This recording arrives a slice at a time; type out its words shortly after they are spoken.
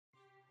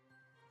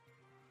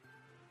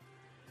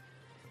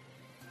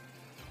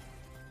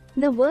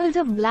The world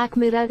of Black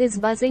Mirror is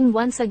buzzing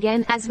once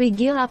again as we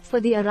gear up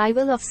for the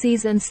arrival of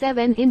Season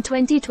 7 in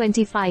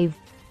 2025.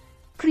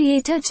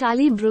 Creator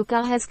Charlie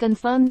Brooker has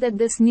confirmed that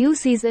this new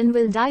season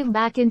will dive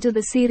back into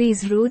the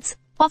series' roots,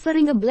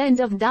 offering a blend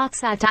of dark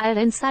satire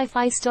and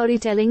sci-fi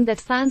storytelling that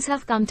fans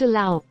have come to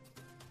love.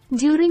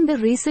 During the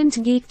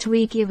recent Geek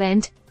Week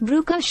event,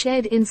 Brooker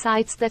shared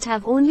insights that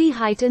have only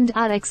heightened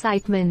our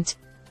excitement.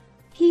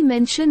 He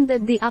mentioned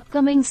that the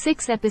upcoming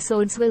 6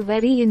 episodes will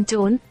vary in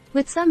tone,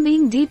 with some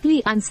being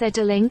deeply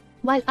unsettling,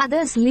 while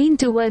others lean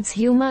towards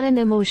humor and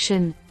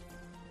emotion.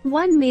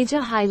 One major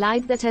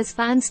highlight that has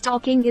fans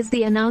talking is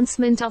the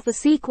announcement of a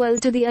sequel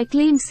to the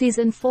acclaimed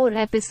Season 4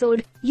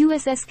 episode,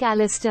 USS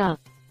Callister.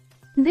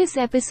 This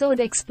episode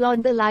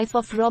explored the life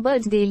of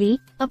Robert Daly,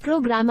 a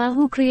programmer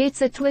who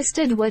creates a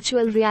twisted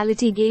virtual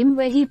reality game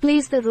where he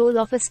plays the role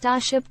of a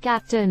starship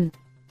captain.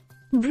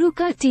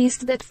 Brooker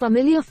teased that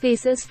familiar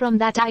faces from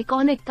that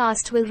iconic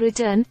cast will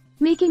return,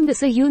 making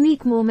this a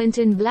unique moment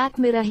in Black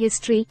Mirror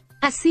history,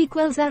 as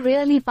sequels are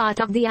really part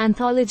of the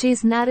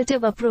anthology's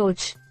narrative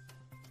approach.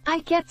 "I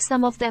kept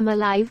some of them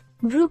alive,"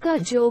 Brooker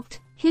joked,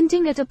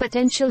 hinting at a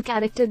potential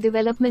character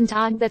development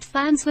arc that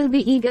fans will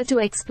be eager to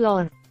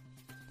explore.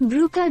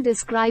 Brooker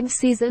described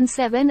Season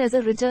 7 as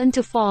a return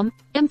to form,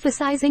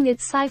 emphasizing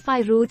its sci-fi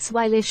roots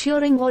while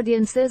assuring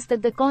audiences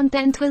that the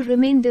content will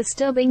remain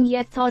disturbing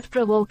yet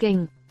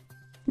thought-provoking.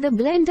 The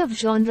blend of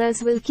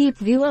genres will keep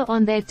viewers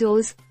on their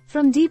toes,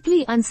 from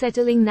deeply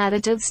unsettling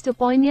narratives to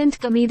poignant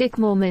comedic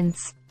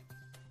moments.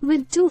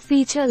 With 2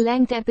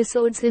 feature-length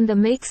episodes in the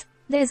mix,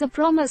 there's a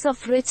promise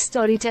of rich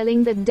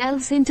storytelling that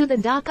delves into the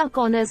darker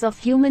corners of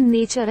human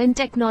nature and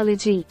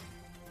technology.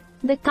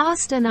 The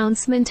cast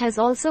announcement has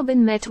also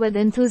been met with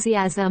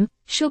enthusiasm,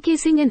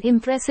 showcasing an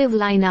impressive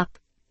lineup.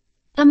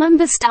 Among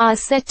the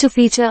stars set to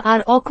feature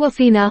are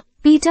Awkwafina,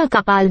 Peter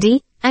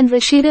Capaldi, and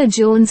Rashida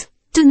Jones,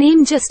 to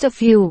name just a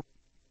few.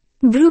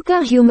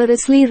 Brooker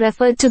humorously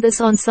referred to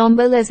this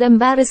ensemble as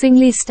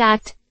embarrassingly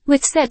stacked,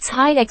 which sets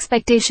high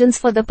expectations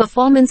for the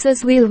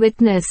performances we'll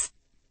witness.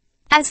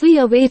 As we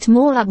await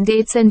more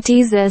updates and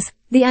teasers,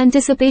 the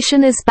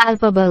anticipation is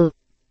palpable.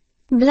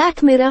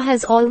 Black Mirror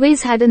has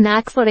always had a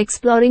knack for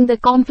exploring the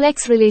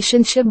complex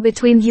relationship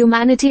between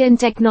humanity and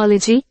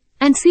technology,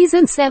 and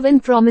Season 7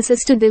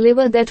 promises to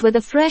deliver that with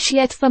a fresh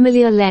yet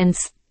familiar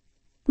lens.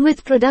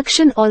 With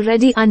production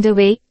already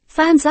underway,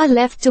 fans are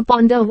left to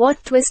ponder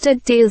what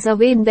twisted tales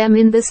await them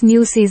in this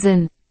new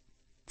season.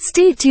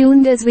 Stay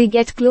tuned as we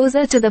get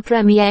closer to the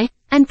premiere,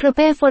 and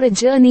prepare for a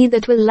journey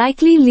that will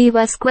likely leave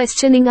us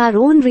questioning our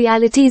own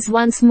realities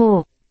once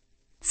more.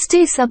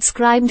 Stay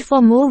subscribed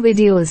for more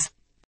videos.